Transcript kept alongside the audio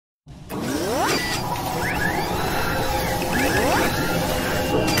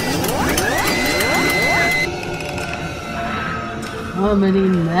Comedy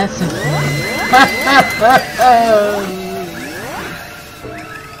Massacre.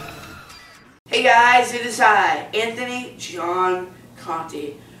 Hey guys, it is I, Anthony John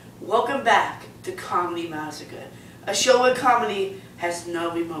Conti. Welcome back to Comedy Massacre, a show where comedy has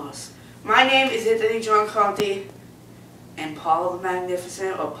no remorse. My name is Anthony John Conti, and Paul the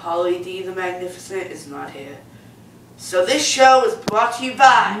Magnificent, or Paulie D the Magnificent, is not here. So this show is brought to you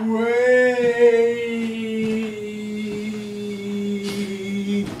by... Wait!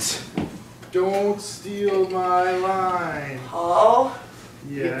 Don't steal my line. Paul?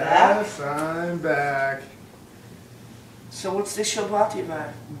 Yes, I'm back. So what's this show brought to you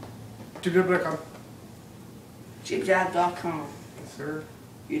by? Jibjab.com. Jibjab.com. Yes, sir.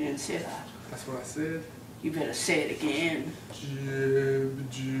 You didn't say that. That's what I said. You better say it again.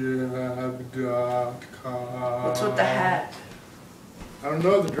 Jibjab.com. What's with the hat? I don't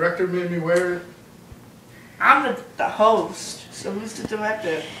know, the director made me wear it. I'm the host, so who's the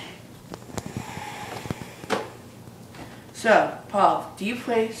director? So, Paul, do you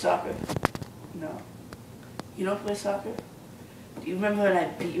play soccer? No. You don't play soccer? Do you remember when I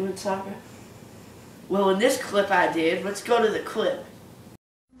beat you in soccer? Well, in this clip I did. Let's go to the clip.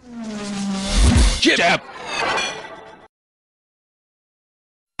 Jab.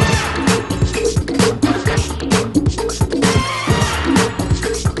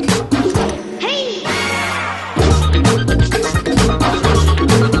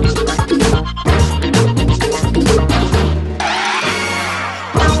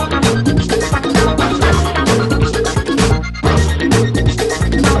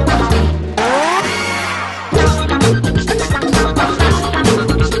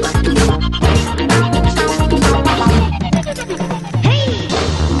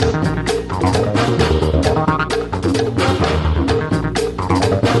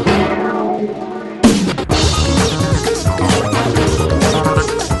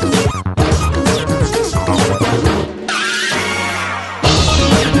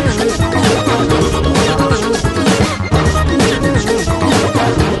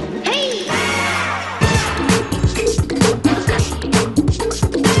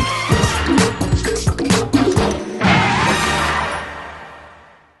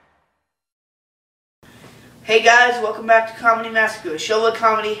 Hey guys, welcome back to Comedy Massacre, a show where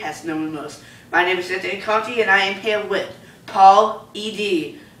comedy has no remorse. My name is Anthony Conti, and I am here with Paul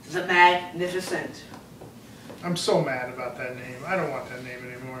E.D., the Magnificent. I'm so mad about that name. I don't want that name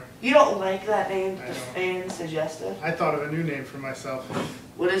anymore. You don't like that name I the don't. fans suggested? I thought of a new name for myself.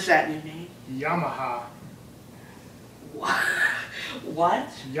 What is that new name? Yamaha. What? What?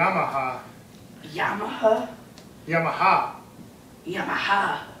 Yamaha. Yamaha? Yamaha.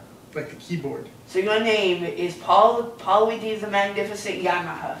 Yamaha. Like the keyboard. So your name is Paulie D the Magnificent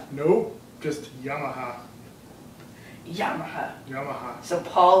Yamaha. Nope, just Yamaha. Yamaha. Yamaha. So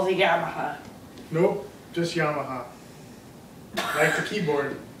Paul the Yamaha. Nope, just Yamaha. Like the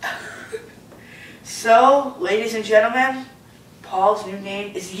keyboard. So, ladies and gentlemen, Paul's new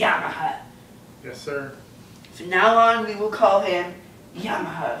name is Yamaha. Yes, sir. From now on, we will call him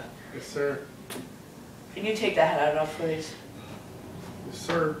Yamaha. Yes, sir. Can you take that hat off, please? Yes,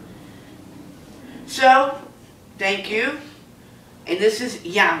 sir. So, thank you. And this is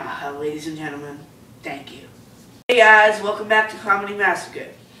Yamaha, ladies and gentlemen. Thank you. Hey guys, welcome back to Comedy Massacre.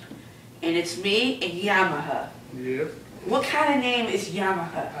 And it's me and Yamaha. Yep. What kind of name is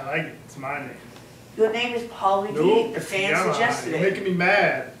Yamaha? I like it. It's my name. Your name is Paulie D. Nope, The it's fans Yamaha. suggested You're it. making me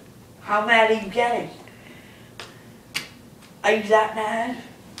mad. How mad are you getting? Are you that mad?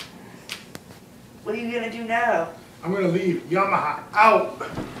 What are you gonna do now? I'm gonna leave. Yamaha out.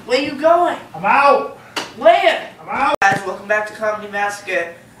 Where are you going? I'm out. Where? I'm out. Guys, welcome back to Comedy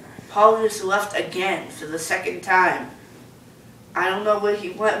Massacre. Paul just left again for the second time. I don't know where he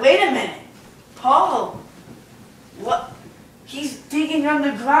went. Wait a minute. Paul. What? He's digging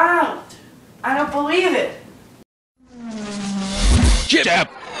underground. I don't believe it. Jab.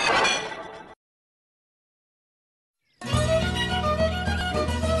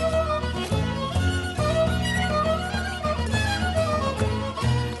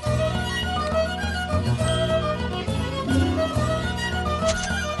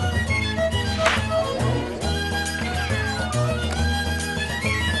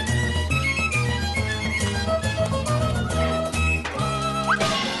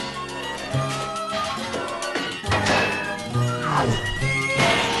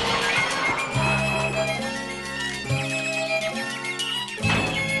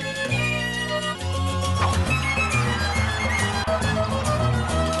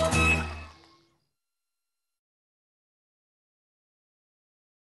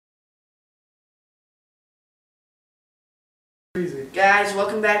 Crazy. Guys,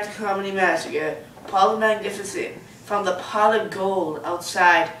 welcome back to Comedy Massacre. Paul the Magnificent found the pot of gold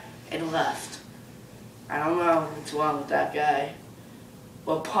outside and left. I don't know what's wrong with that guy.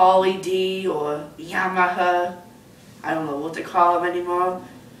 Or Paulie D or Yamaha. I don't know what to call him anymore.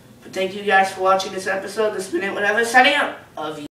 But thank you guys for watching this episode, this minute, whatever. Signing out of you.